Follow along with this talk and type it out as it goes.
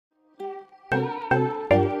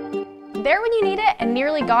There when you need it and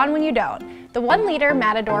nearly gone when you don't. The 1-liter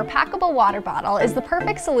Matador Packable Water Bottle is the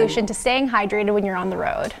perfect solution to staying hydrated when you're on the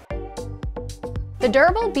road. The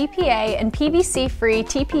durable BPA and PVC-free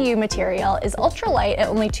TPU material is ultralight at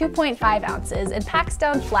only 2.5 ounces and packs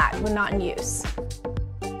down flat when not in use.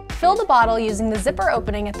 Fill the bottle using the zipper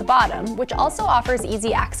opening at the bottom, which also offers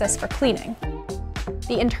easy access for cleaning.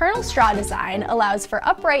 The internal straw design allows for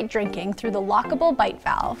upright drinking through the lockable bite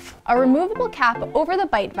valve. A removable cap over the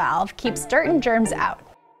bite valve keeps dirt and germs out.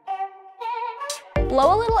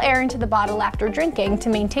 Blow a little air into the bottle after drinking to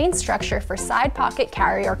maintain structure for side pocket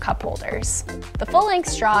carry or cup holders. The full-length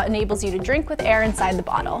straw enables you to drink with air inside the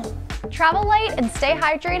bottle. Travel light and stay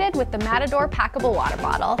hydrated with the Matador Packable Water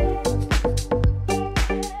Bottle.